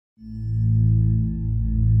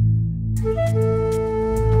Well,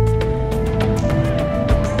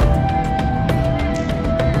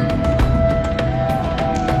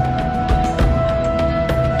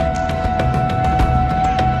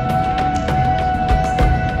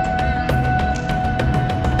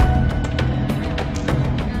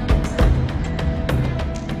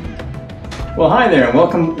 hi there, and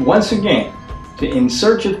welcome once again to In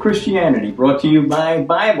Search of Christianity, brought to you by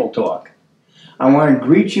Bible Talk. I want to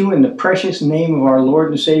greet you in the precious name of our Lord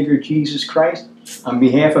and Savior, Jesus Christ, on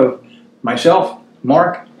behalf of myself,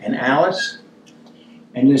 Mark, and Alice,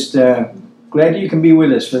 and just glad you can be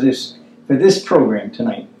with us for this program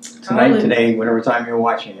tonight. Today, whatever time you're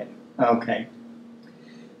watching it. Okay.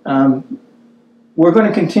 We're going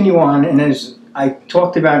to continue on, and as I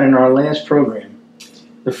talked about in our last program,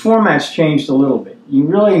 the format's changed a little bit. You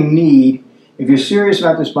really need, if you're serious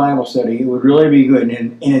about this Bible study, it would really be good,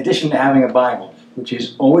 in addition to having a Bible, which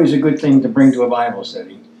is always a good thing to bring to a Bible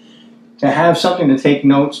study, to have something to take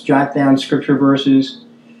notes, jot down scripture verses,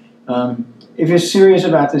 if you're serious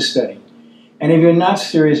about this study. And if you're not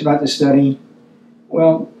serious about this study,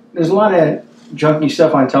 well, there's a lot of junky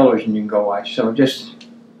stuff on television you can go watch, so just...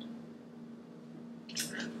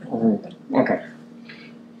 Okay.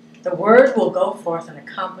 The word will go forth and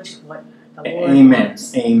accomplish what the Lord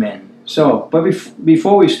wants. Amen. So, but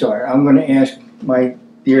before we start, I'm going to ask my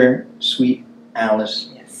dear, sweet Alice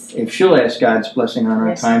if she'll ask God's blessing on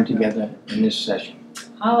our time together in this session.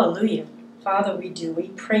 Hallelujah. Father, we do. We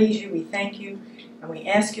praise you. We thank you. And we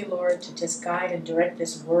ask you, Lord, to just guide and direct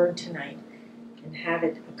this word tonight and have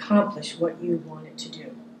it accomplish what you want it to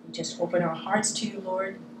do. We just open our hearts to you,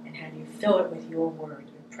 Lord, and have you fill it with your word,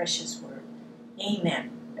 your precious word.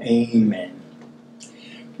 Amen. Amen.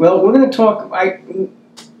 Well, we're going to talk,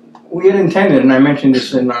 we had intended, and I mentioned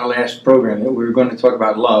this in our last program, that we were going to talk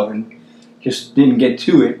about love, and just didn't get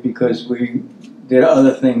to it because we did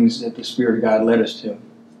other things that the Spirit of God led us to.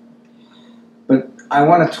 But I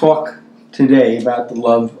want to talk today about the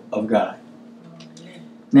love of God.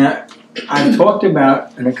 Now, I've talked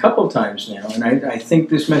about, and a couple times now, and I think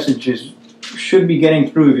this message should be getting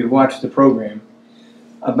through if you've watched the program,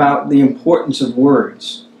 about the importance of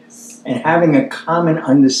words and having a common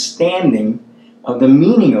understanding of the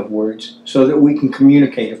meaning of words so that we can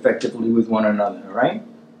communicate effectively with one another, all right?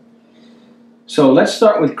 So let's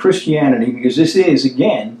start with Christianity, because this is,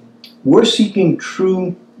 again, we're seeking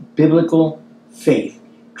true biblical faith,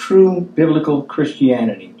 true biblical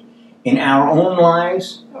Christianity in our own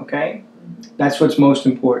lives, okay? That's what's most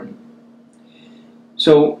important.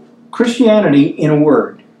 So Christianity in a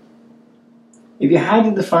word. If you had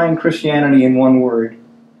to define Christianity in one word,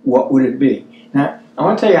 what would it be? Now, I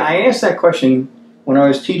want to tell you, I asked that question when I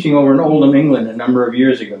was teaching over in Oldham, England a number of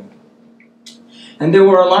years ago. And there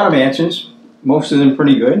were a lot of answers, most of them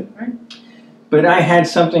pretty good. Right. But I had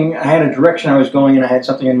a direction I was going, and I had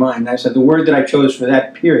something in mind. And I said the word that I chose for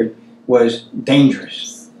that period was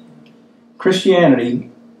dangerous. Christianity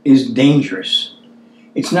is dangerous.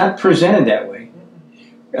 It's not presented that way.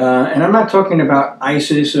 And I'm not talking about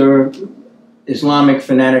ISIS or Islamic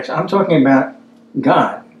fanatics. I'm talking about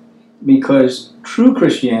God. Because true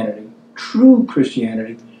Christianity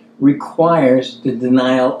requires the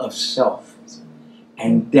denial of self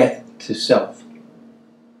and death to self.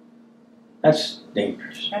 That's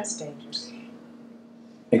dangerous. That's dangerous.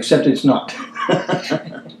 Except it's not. Okay.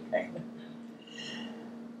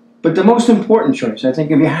 But the most important choice, I think,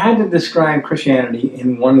 if you had to describe Christianity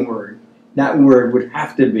in one word, that word would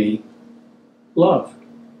have to be love.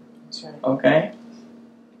 That's right. Okay?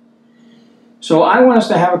 So I want us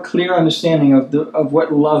to have a clear understanding of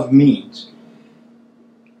what love means.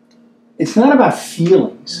 It's not about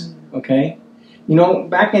feelings, okay? You know,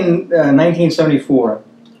 back in 1974,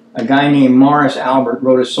 a guy named Morris Albert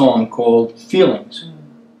wrote a song called Feelings,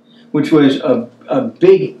 which was a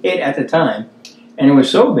big hit at the time. And it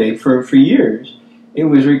was so big for years, it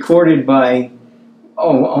was recorded by,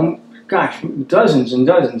 dozens and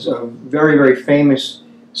dozens of very, very famous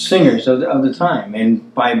singers of the time,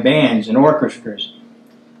 and by bands and orchestras.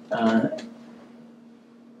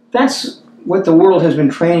 That's what the world has been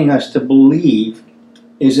training us to believe,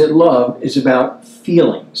 is that love is about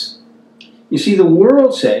feelings. You see, the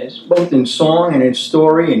world says, both in song and in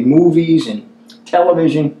story and movies and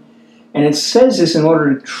television, and it says this in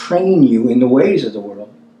order to train you in the ways of the world.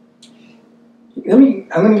 I'm going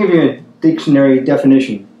to give you a dictionary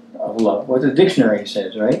definition of love, what the dictionary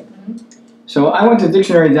says, right? So I went to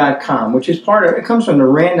dictionary.com, which is it comes from the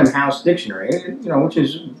Random House Dictionary, which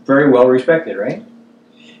is very well respected, right?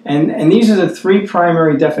 And these are the three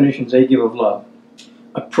primary definitions they give of love.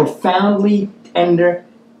 A profoundly tender,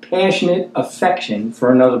 passionate affection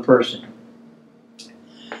for another person.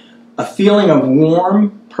 a feeling of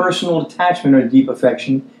warm personal attachment or deep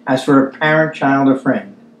affection as for a parent, child, or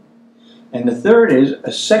friend. And the third is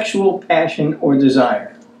a sexual passion or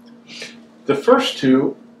desire. The first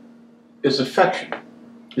two is affection.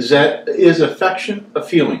 Is affection a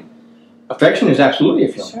feeling? Affection is absolutely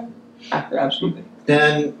a feeling. Sure. Absolutely.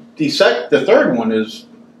 Then the third one is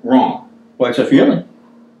wrong. Well, it's a feeling.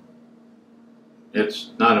 It's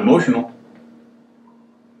not emotional.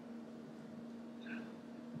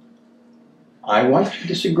 I want to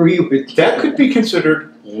disagree with you. That could be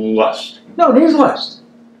considered lust. No, it is lust.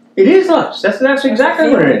 It is lust. That's exactly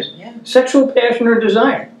what it is. Yeah. Sexual passion or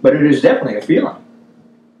desire. But it is definitely a feeling.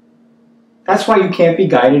 That's why you can't be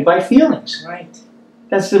guided by feelings. Right.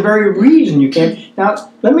 That's the very reason you can't.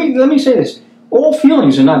 Now, let me say this. All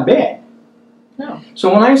feelings are not bad. No.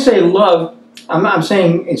 So when I say love, I'm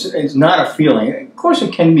saying it's not a feeling. Of course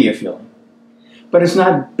it can be a feeling. But it's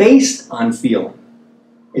not based on feeling.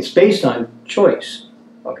 It's based on choice.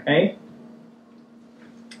 Okay?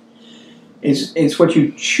 It's what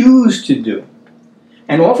you choose to do.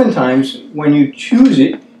 And oftentimes, when you choose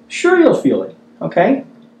it, sure you'll feel it. Okay?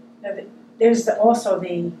 Now, there's also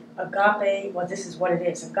the agape. Well, this is what it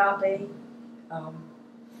is. Agape. Yeah,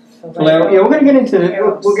 we're going to get into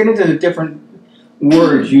we'll get into the different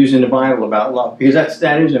words used in the Bible about love, because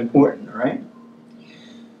that is important. All right.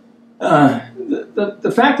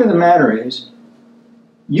 The fact of the matter is,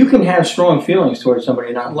 you can have strong feelings towards somebody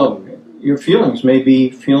and not love them. Your feelings may be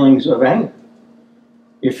feelings of anger.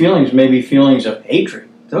 Your feelings may be feelings of hatred.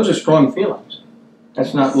 Those are strong feelings.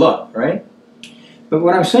 That's not love, right? But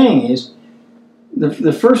what I'm saying is,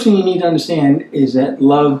 the first thing you need to understand is that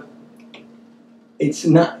love,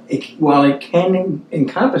 while it can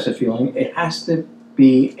encompass a feeling, it has to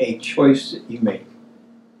be a choice that you make.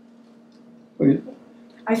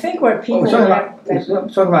 I think where people we're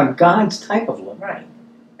talking about God's type of love. Right.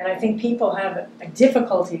 And I think people have a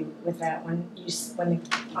difficulty with that when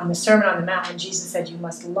on the Sermon on the Mount, when Jesus said you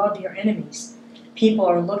must love your enemies, people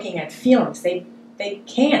are looking at feelings. They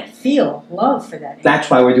can't feel love for that. That's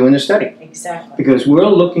why we're doing this study. Exactly. Because we're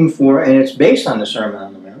looking for, and it's based on the Sermon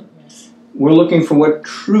on the Mount, Yes. we're looking for what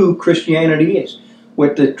true Christianity is,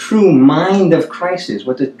 what the true mind of Christ is,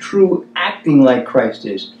 what the true acting like Christ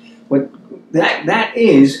is. What that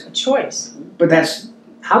is A choice. But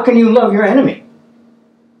how can you love your enemy?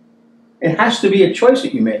 It has to be a choice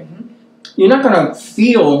that you make. Mm-hmm. You're not going to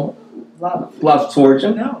feel love towards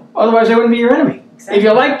them. No. Otherwise, they wouldn't be your enemy. Exactly. If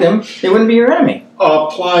you like them, they wouldn't be your enemy.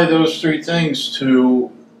 Apply those three things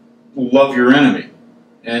to love your enemy,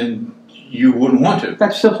 and you wouldn't want to.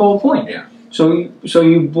 That's the whole point. Yeah. So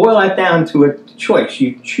you boil that down to a choice.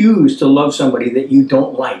 You choose to love somebody that you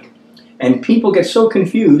don't like. And people get so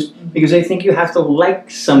confused because they think you have to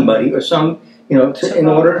like somebody or in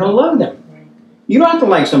order to love them. You don't have to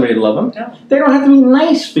like somebody to love them. No. They don't have to be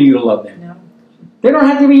nice for you to love them. No. They don't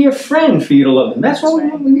have to be your friend for you to love them. That's what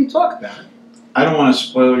we need to talk about. I don't want to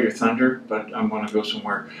spoil your thunder, but I'm going to go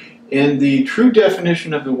somewhere. In the true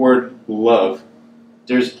definition of the word love,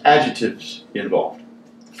 there's adjectives involved.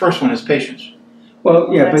 The first one is patience.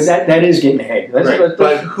 Well, yeah, but that is getting ahead. Right.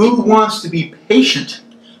 But who wants to be patient?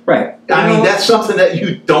 Right. I mean, that's something that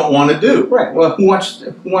you don't want to do. Right. Well, who wants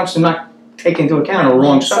to not take into account a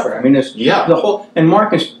wrong supper? I mean, the whole, and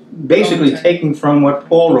Mark is basically taking from what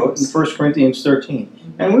Paul wrote in 1 Corinthians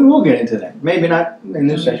 13. And we will get into that. Maybe not in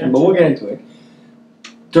this session, but we'll get into it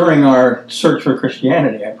during our search for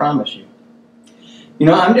Christianity, I promise you. You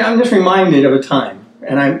know, I'm just reminded of a time,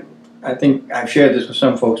 and I think I've shared this with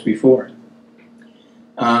some folks before.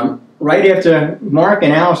 Right after Mark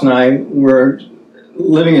and Alice and I were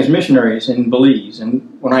living as missionaries in Belize,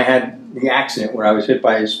 and when I had the accident where I was hit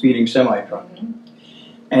by a speeding semi-truck.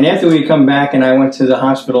 And after we come back and I went to the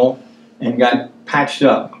hospital and got patched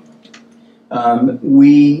up,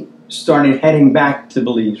 we started heading back to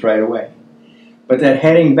Belize right away. But that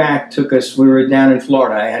heading back took us, we were down in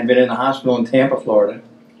Florida. I had been in the hospital in Tampa, Florida,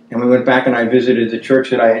 and we went back and I visited the church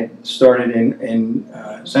that I had started in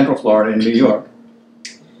Central Florida in New York.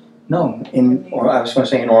 No, I was going to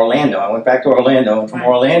say in Orlando. I went back to Orlando, and from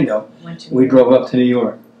Orlando, we drove up to New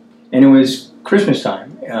York. And it was Christmas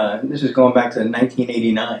time. This is going back to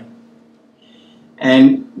 1989.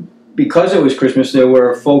 And because it was Christmas, there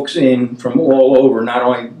were folks from all over, not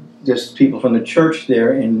only just people from the church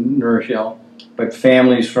there in New Rochelle, but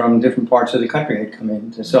families from different parts of the country had come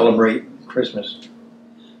in to celebrate Christmas.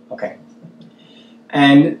 Okay.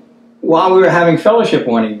 And while we were having fellowship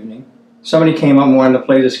one evening, somebody came up and wanted to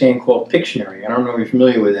play this game called Pictionary. I don't know if you're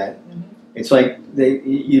familiar with that. It's like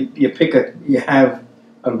you have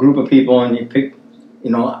a group of people and you pick,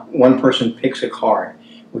 one person picks a card.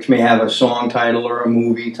 which may have a song title or a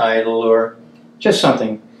movie title or just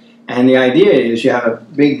something. And the idea is you have a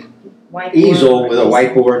big easel with a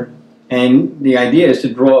whiteboard, and the idea is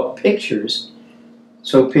to draw up pictures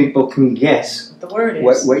so people can guess The word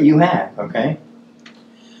is. what you have, okay?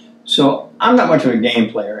 So I'm not much of a game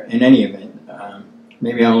player in any event.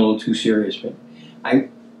 Maybe I'm a little too serious, but I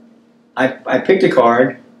picked a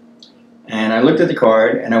card, and I looked at the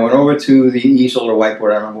card, and I went over to the easel or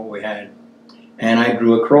whiteboard, I don't remember what we had, and I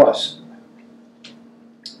drew a cross,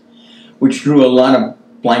 which drew a lot of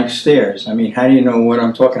blank stares. I mean, how do you know what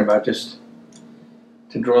I'm talking about just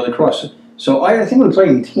to draw the cross? So I think we played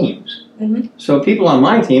in teams. Mm-hmm. So people on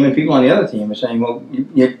my team and people on the other team are saying, well,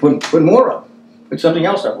 you put more up. Put something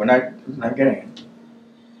else up. We're not getting it.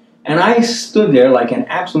 And I stood there like an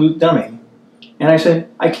absolute dummy. And I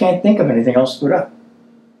said, I can't think of anything else to put up.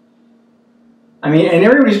 I mean, and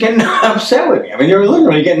everybody's getting upset with me. I mean, they're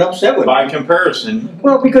literally getting upset with me. By comparison.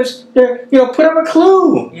 Well, because they're, put up a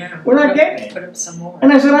clue. Yeah. We're not getting it. Put up some more.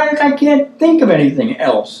 And I said, I can't think of anything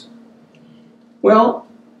else. Well,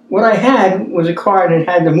 what I had was a card that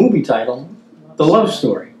had the movie title, The Love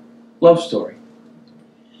Story. Love Story.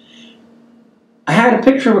 I had a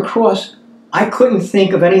picture of a cross. I couldn't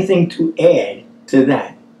think of anything to add to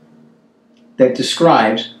that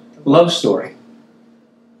describes love story.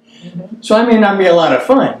 Mm-hmm. So I may not be a lot of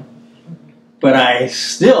fun, but I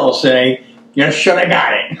still say, you should have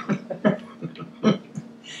got it.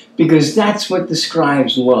 Because that's what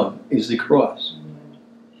describes love, is the cross.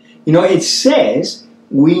 It says,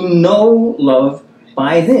 we know love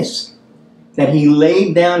by this, that he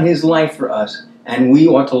laid down his life for us, and we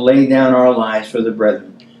ought to lay down our lives for the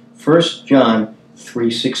brethren. 1 John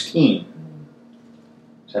 3:16.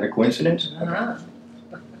 Is that a coincidence? Uh-huh.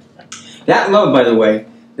 That love, by the way,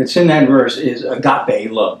 that's in that verse is agape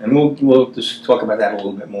love. And we'll just talk about that a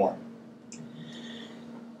little bit more.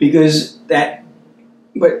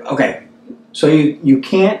 Okay, so you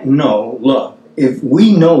can't know love. If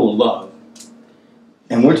we know love,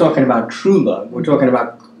 and we're talking about true love, we're talking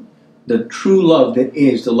about the true love that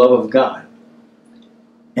is the love of God.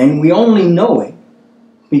 And we only know it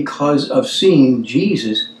because of seeing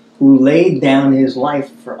Jesus, who laid down his life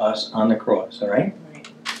for us on the cross, all right?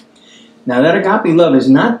 Now, that agape love is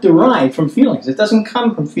not derived from feelings. It doesn't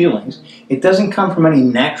come from feelings. It doesn't come from any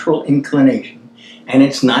natural inclination. And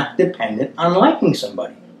it's not dependent on liking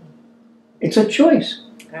somebody. It's a choice.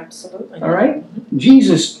 Absolutely. All right?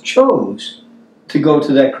 Jesus chose to go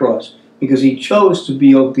to that cross because he chose to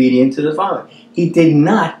be obedient to the Father. He did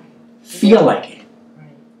not feel like it.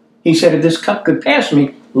 He said, if this cup could pass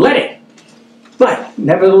me, let it. But,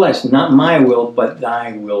 nevertheless, not my will, but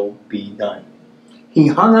thy will be done. He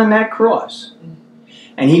hung on that cross.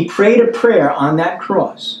 And he prayed a prayer on that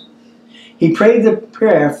cross. He prayed the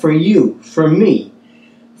prayer for you, for me,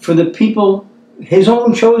 for the people, his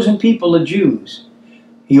own chosen people, the Jews.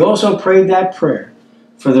 He also prayed that prayer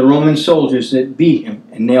for the Roman soldiers that beat him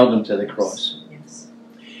and nailed him to the cross.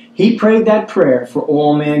 He prayed that prayer for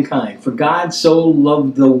all mankind. For God so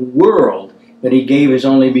loved the world that he gave his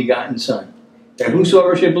only begotten Son, that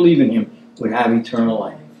whosoever should believe in him would have eternal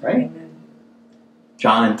life. Right? Amen.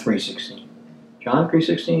 John 3:16. John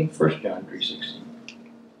 3:16, 1 John 3:16.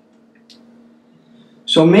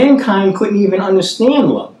 So mankind couldn't even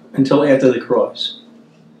understand love until after the cross.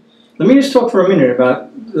 Let me just talk for a minute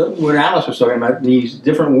about what Alice was talking about, these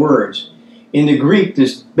different words. In the Greek,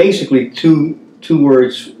 there's basically two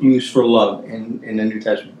words used for love in the New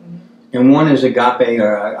Testament. And one is agape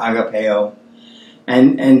or agapeo.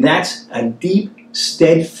 And that's a deep,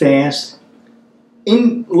 steadfast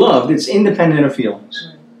in love that's independent of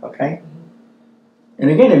feelings. Okay? And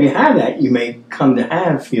again, if you have that, you may come to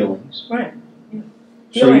have feelings. Right. Yeah.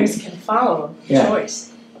 So Feelings can follow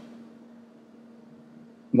choice.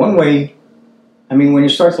 One way, I mean, when you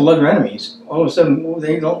start to love your enemies, all of a sudden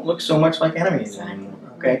they don't look so much like enemies anymore.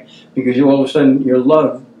 Okay? Because all of a sudden your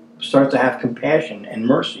love starts to have compassion and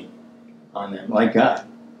mercy on them, like God.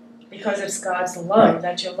 Because it's God's love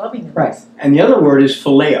that you're loving them. Right. And the other word is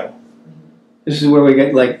phileo. This is where we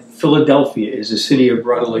get, like, Philadelphia is a city of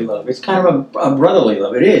brotherly love. It's kind of a brotherly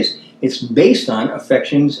love. It is. It's based on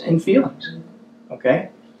affections and feelings. Okay?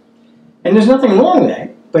 And there's nothing wrong with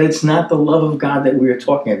that, but it's not the love of God that we are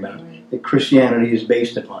talking about, that Christianity is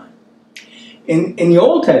based upon. In the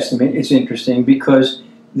Old Testament, it's interesting because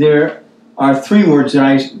there are three words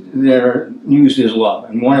that are used as love,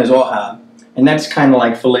 and one is ohab, and that's kind of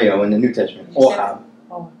like phileo in the New Testament. Ohab.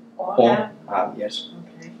 Ohab, yes.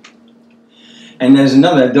 Okay. And there's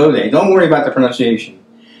another, dode. Don't worry about the pronunciation.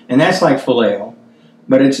 And that's like phileo,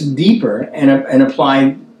 but it's deeper and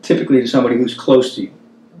applied typically to somebody who's close to you.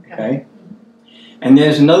 Okay? And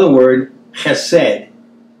there's another word, chesed.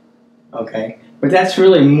 Okay? But that's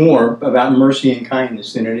really more about mercy and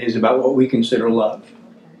kindness than it is about what we consider love.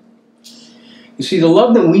 You see, the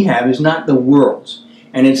love that we have is not the world's,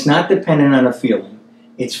 and it's not dependent on a feeling.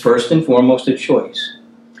 It's first and foremost a choice.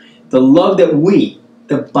 The love that we,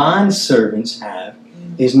 the bond servants, have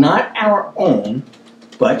is not our own,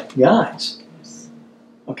 but God's.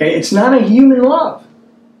 Okay? It's not a human love.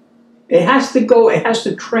 It has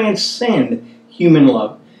to transcend human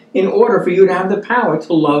love in order for you to have the power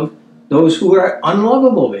to love those who are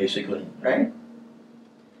unlovable, basically, right?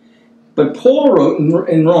 But Paul wrote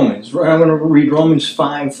in Romans, I'm going to read Romans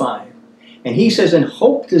 5:5, and he says, "And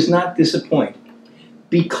hope does not disappoint,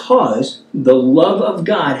 because the love of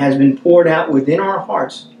God has been poured out within our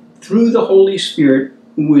hearts through the Holy Spirit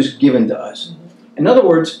who was given to us." In other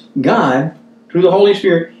words, God, through the Holy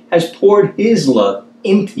Spirit, has poured His love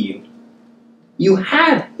into you. You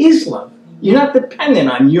have His love. You're not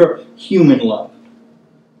dependent on your human love.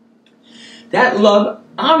 That love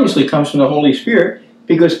obviously comes from the Holy Spirit,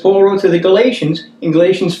 because Paul wrote to the Galatians in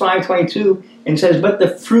Galatians 5:22 and says, "But the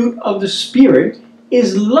fruit of the Spirit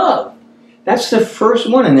is love." That's the first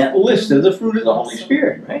one in that list of the fruit of the Holy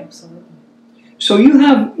Spirit, right? Absolutely. So you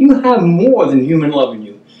have more than human love in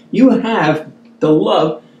you. You have the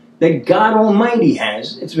love that God Almighty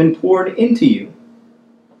has. It's been poured into you.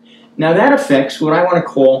 Now that affects what I want to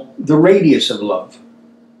call the radius of love.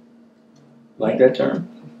 Like that term?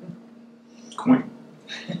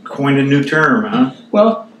 Coined a new term, huh?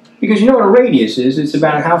 Well, because you know what a radius is? It's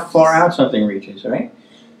about how far out something reaches, right?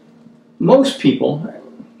 Most people,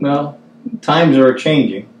 well, times are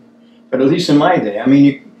changing, but at least in my day, I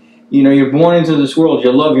mean, you know, you're born into this world,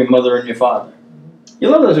 you love your mother and your father. You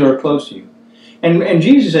love those who are close to you. And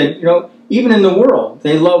Jesus said, you know, even in the world,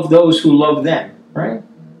 they love those who love them, right?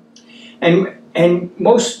 And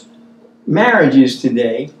most marriages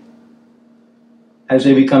today, as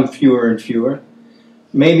they become fewer and fewer,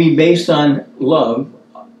 may be based on love,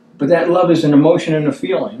 but that love is an emotion and a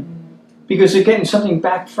feeling because they're getting something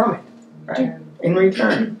back from it, right? In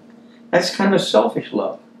return. That's kind of selfish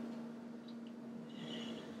love.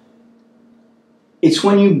 It's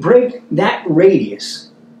when you break that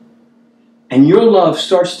radius and your love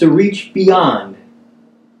starts to reach beyond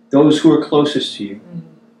those who are closest to you.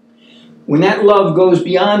 When that love goes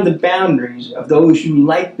beyond the boundaries of those you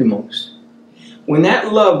like the most. When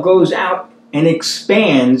that love goes out and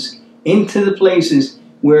expands into the places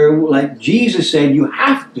where, like Jesus said, you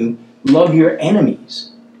have to love your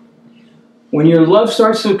enemies. When your love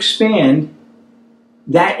starts to expand,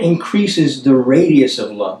 that increases the radius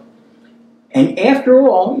of love. And after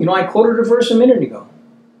all, you know, I quoted a verse a minute ago.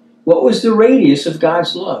 What was the radius of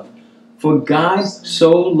God's love? For God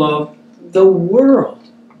so loved the world.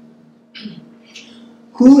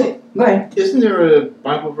 Go ahead. Isn't there a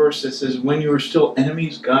Bible verse that says, when you were still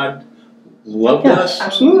enemies, God loved us?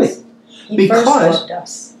 Absolutely. He first loved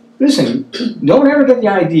us. Listen, don't ever get the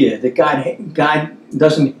idea that God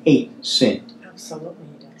doesn't hate sin. Absolutely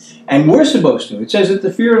He does. And we're supposed to. It says that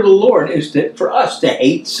the fear of the Lord is for us to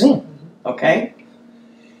hate sin. Okay?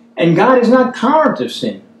 And God is not tolerant of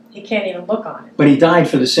sin. He can't even look on it. But He died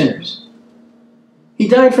for the sinners. He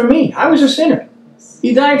died for me. I was a sinner.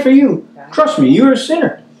 He died for you. Trust me, you're a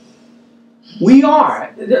sinner. We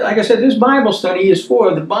are. Like I said, this Bible study is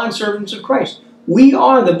for the bondservants of Christ. We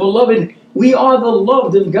are the beloved. We are the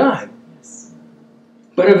loved of God.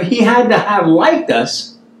 But if He had to have liked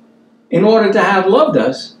us in order to have loved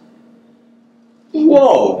us,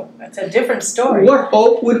 whoa. That's a different story. What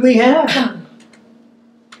hope would we have?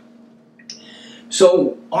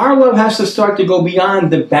 So our love has to start to go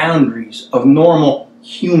beyond the boundaries of normal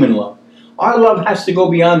human love. Our love has to go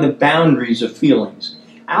beyond the boundaries of feelings.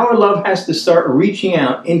 Our love has to start reaching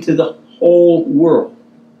out into the whole world.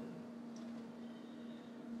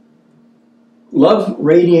 Love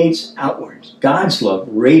radiates outwards. God's love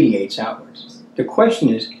radiates outwards. The question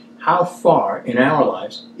is, how far in our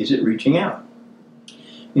lives is it reaching out?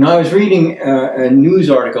 You know, I was reading a news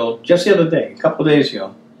article just the other day, a couple of days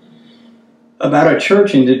ago, about a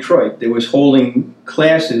church in Detroit that was holding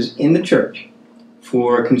classes in the church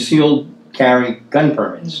for concealed carry gun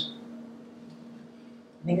permits.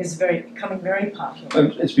 I think it's becoming very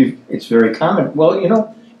popular. It's very common. Well, you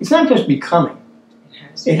know, it's not just becoming.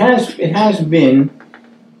 It has been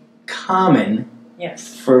common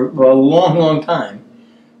for a long, long time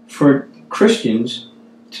for Christians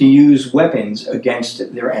to use weapons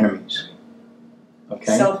against their enemies.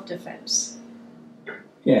 Okay? Self-defense.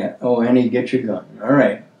 Yeah. Oh, Annie, get your gun. All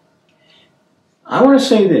right. I want to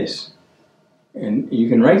say this, and you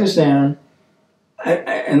can write this down.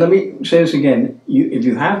 And let me say this again. If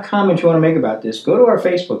you have comments you want to make about this, go to our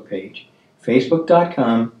Facebook page,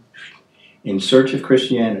 facebook.com, in search of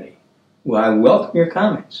Christianity. Well, I welcome your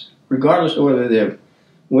comments, regardless of whether they're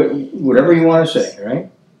whatever you want to say,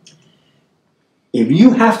 right? If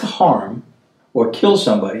you have to harm or kill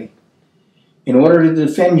somebody in order to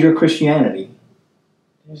defend your Christianity,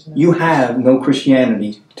 you have no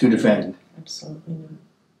Christianity to defend. Absolutely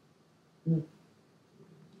not.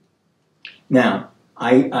 Now,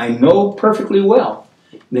 I know perfectly well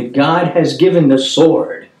that God has given the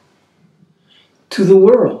sword to the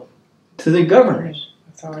world, to the governors,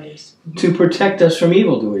 authorities, to protect us from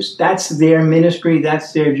evildoers. That's their ministry,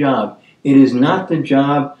 that's their job. It is not the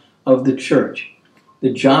job of the church.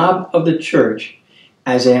 The job of the church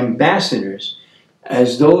as ambassadors,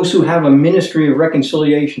 as those who have a ministry of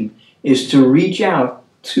reconciliation, is to reach out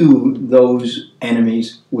to those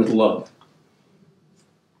enemies with love.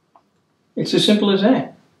 It's as simple as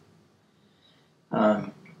that.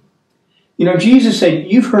 You know, Jesus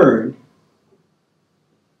said, you've heard,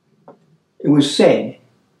 it was said,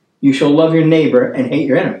 you shall love your neighbor and hate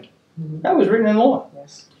your enemy. That was written in law.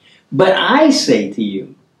 Yes. But I say to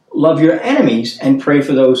you, love your enemies and pray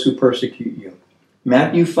for those who persecute you.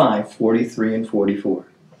 Matthew 5:43 and 44.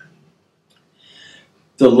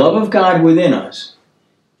 The love of God within us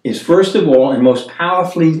is first of all and most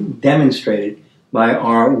powerfully demonstrated by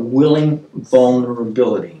our willing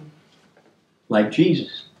vulnerability, like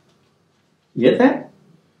Jesus. You get that?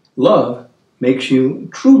 Love makes you,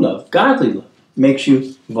 true love, godly love, makes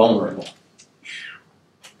you vulnerable.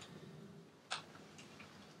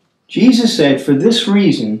 Jesus said, for this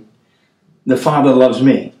reason, the Father loves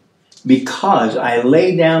me, because I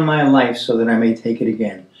lay down my life so that I may take it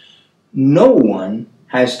again. No one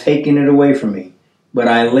has taken it away from me, but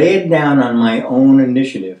I lay it down on my own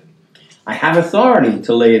initiative. I have authority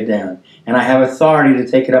to lay it down, and I have authority to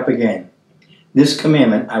take it up again. This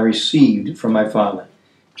commandment I received from my Father.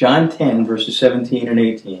 John 10, verses 17 and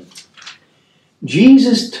 18.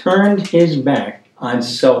 Jesus turned his back on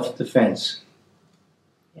self-defense.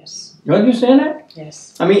 Yes. You understand that?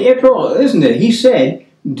 Yes. I mean, after all, isn't it? He said,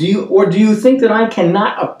 do you think that I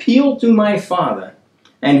cannot appeal to my Father,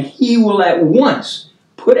 and he will at once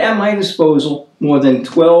put at my disposal more than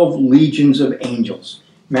 12 legions of angels?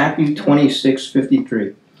 Matthew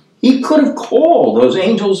 26:53. He could have called those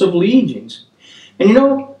angels of legions. And you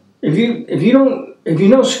know, if you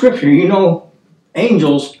know Scripture, you know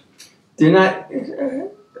angels, they're not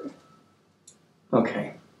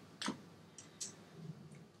okay.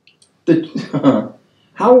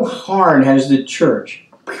 How hard has the church,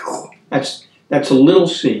 that's a little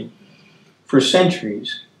c, for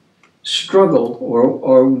centuries, struggled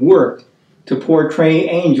or worked to portray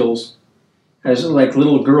angels as like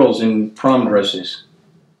little girls in prom dresses.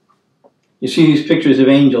 You see these pictures of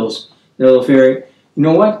angels, they're very, you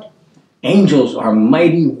know what? Angels are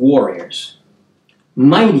mighty warriors.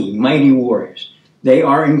 Mighty, mighty warriors. They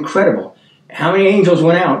are incredible. How many angels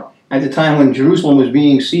went out at the time when Jerusalem was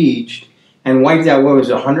being sieged and wiped out, what was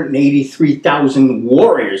it, 183,000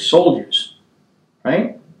 warriors, soldiers,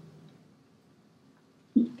 right?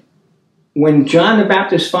 When John the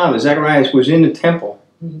Baptist's father, Zacharias, was in the temple,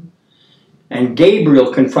 and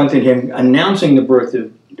Gabriel confronted him, announcing the birth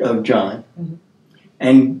of John,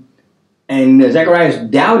 and Zacharias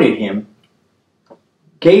doubted him,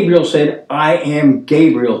 Gabriel said, I am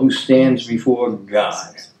Gabriel who stands before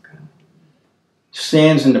God.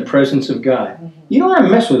 Stands in the presence of God. You don't want to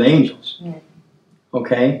mess with angels.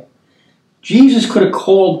 Okay? Jesus could have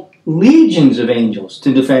called legions of angels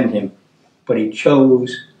to defend him, but he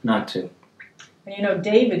chose not to. And you know,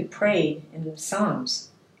 David prayed in the Psalms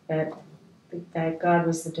that God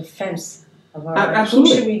was the defense of our life.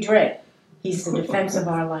 Absolutely. Who should we dread? He's the defense of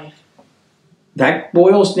our life. That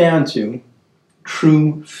boils down to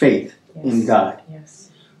true faith in God,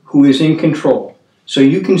 who is in control. So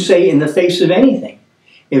you can say in the face of anything,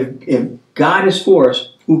 if God is for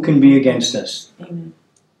us, who can be against us? Amen.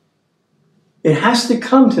 It has to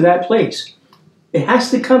come to that place. It has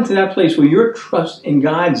to come to that place where your trust in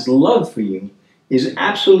God's love for you is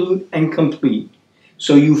absolute and complete.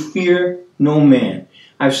 So you fear no man.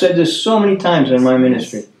 I've said this so many times in my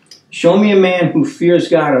ministry. Show me a man who fears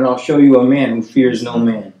God, and I'll show you a man who fears no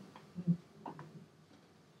man.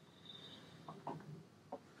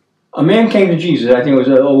 A man came to Jesus, I think it was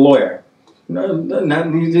a lawyer.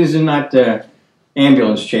 These are not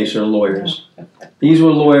ambulance chaser lawyers. These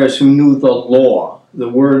were lawyers who knew the law, the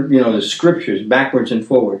word, the scriptures, backwards and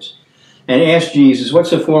forwards, and asked Jesus,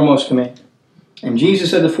 what's the foremost command? And Jesus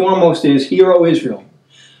said the foremost is, Hear, O Israel,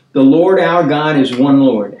 The Lord our God is one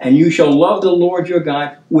Lord, and you shall love the Lord your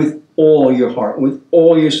God with all your heart, with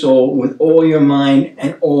all your soul, with all your mind,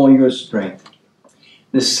 and all your strength.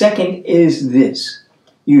 The second is this: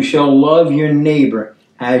 you shall love your neighbor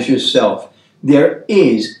as yourself. There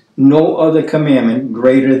is no other commandment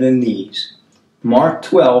greater than these. Mark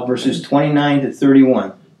 12, verses 29 to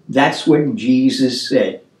 31. That's what Jesus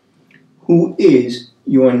said. Who is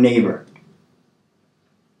your neighbor?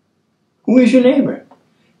 Who is your neighbor?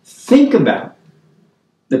 Think about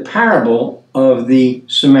the parable of the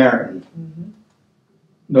Samaritan.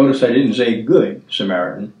 Notice I didn't say good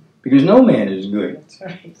Samaritan, because no man is good. That's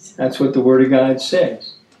right. That's what the Word of God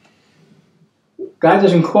says. God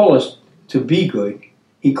doesn't call us to be good.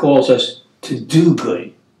 He calls us to do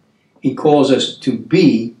good. He calls us to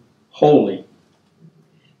be holy.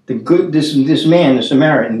 This man, the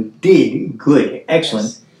Samaritan, did good, excellent,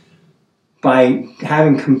 Yes. by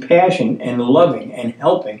having compassion and loving and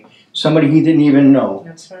helping somebody he didn't even know,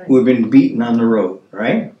 That's right. who had been beaten on the road,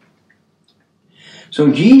 right?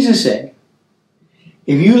 So Jesus said,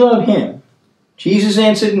 if you love him, Jesus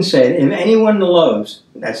answered and said, if anyone loves,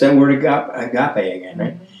 that's that word agape again,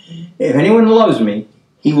 right? If anyone loves me,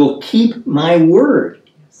 he will keep my word,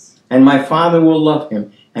 Yes. and my Father will love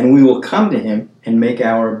him, and we will come to him and make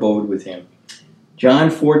our abode with him. John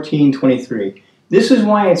 14:23. This is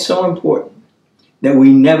why it's so important that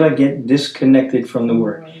we never get disconnected from the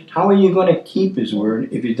Word. How are you going to keep his word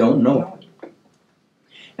if you don't know it?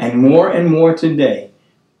 And more today,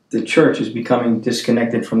 the church is becoming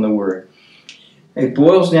disconnected from the Word. It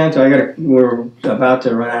boils down to, we're about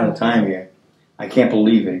to run out of time here. I can't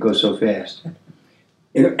believe it. It goes so fast.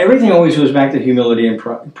 Everything always goes back to humility and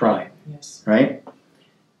pride, Yes. right?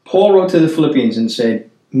 Paul wrote to the Philippians and said,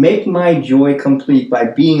 make my joy complete by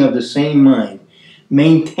being of the same mind,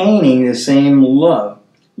 maintaining the same love,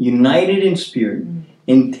 united in spirit,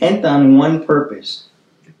 intent on one purpose.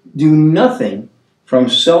 Do nothing from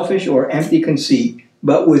selfish or empty conceit,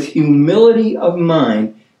 but with humility of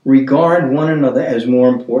mind, regard one another as more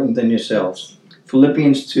important than yourselves.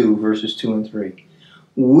 Philippians 2, verses 2 and 3.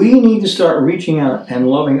 We need to start reaching out and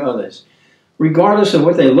loving others. Regardless of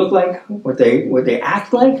what they look like, what they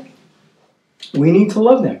act like, we need to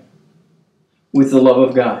love them with the love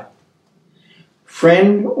of God.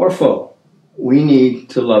 Friend or foe, we need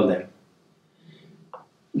to love them.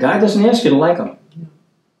 God doesn't ask you to like them.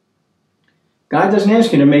 God doesn't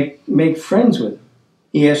ask you to make friends with them.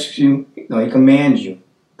 He asks you, no, he commands you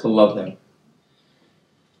to love them.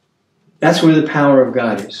 That's where the power of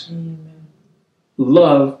God is. Amen.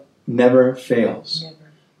 Love never fails. Never.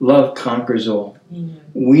 Love conquers all. Amen.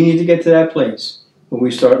 We need to get to that place where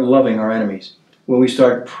we start loving our enemies, where we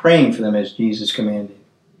start praying for them as Jesus commanded.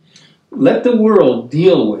 Let the world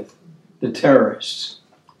deal with the terrorists.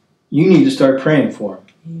 You need to start praying for them.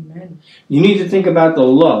 Amen. You need to think about the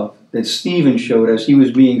love that Stephen showed as he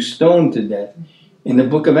was being stoned to death in the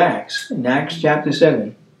book of Acts, in Acts chapter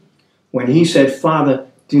 7, when he said, Father,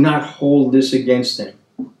 do not hold this against them.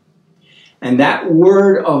 And that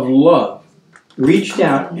word of love reached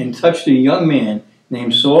out and touched a young man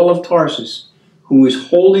named Saul of Tarsus, who was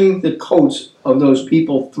holding the coats of those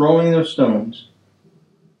people throwing their stones.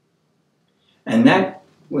 And that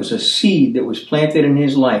was a seed that was planted in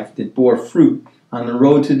his life that bore fruit on the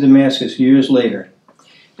road to Damascus years later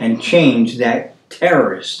and changed that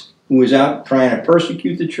terrorist who was out trying to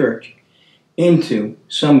persecute the church into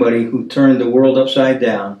somebody who turned the world upside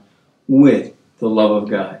down with the love of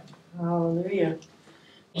God. Hallelujah.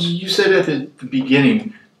 You said at the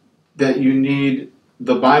beginning that you need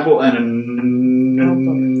the Bible and a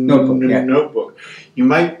notebook. You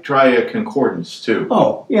might try a concordance too.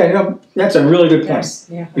 Oh, yeah, no, that's a really good point. Yes.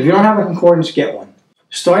 Yeah. If you don't have a concordance, get one.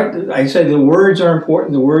 I said the words are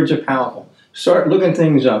important, the words are powerful. Start looking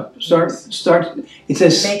things up. Start. It says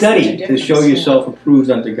It makes study such a to difference, show yourself approved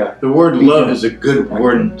unto God. The word love is a good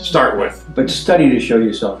word to start with. But study to show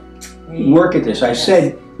yourself. Amen. Work at this. I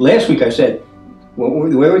said, last week I said, the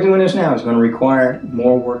way we're doing this now is going to require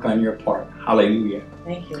more work on your part. Hallelujah.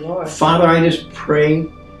 Thank you, Lord. Father, I just pray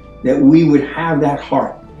that we would have that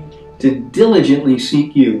heart to diligently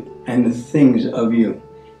seek you and the things of you,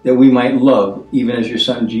 that we might love even as your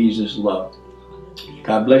son Jesus loved.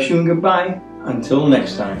 God bless you and goodbye. Until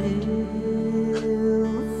next time.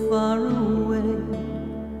 Far away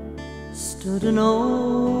stood an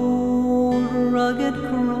old rugged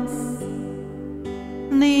cross,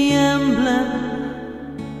 the emblem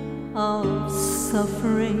of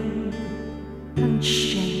suffering and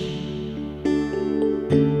shame.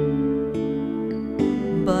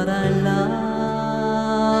 But I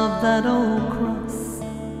love that old cross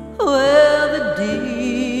where the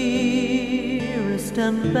dearest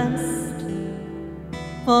and best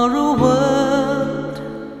for a world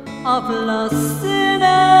of lost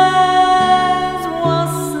sinners.